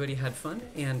hope everybody had fun.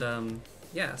 And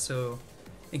yeah, so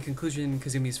in conclusion,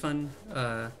 Kazumi's fun,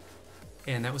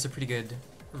 and that was a pretty good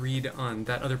read on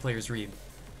that other player's read.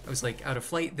 I was like, out of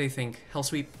flight, they think Hell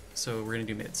Sweep, so we're gonna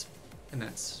do mids, and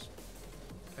that's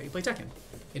how you play Tekken,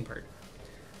 in part.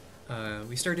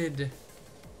 We started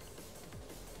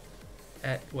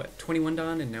at what, 21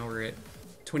 Dawn, and now we're at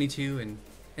 22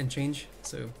 and change,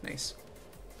 so nice.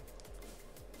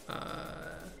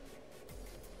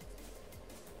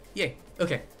 Yay.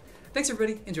 Okay. Thanks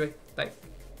everybody. Enjoy. Bye.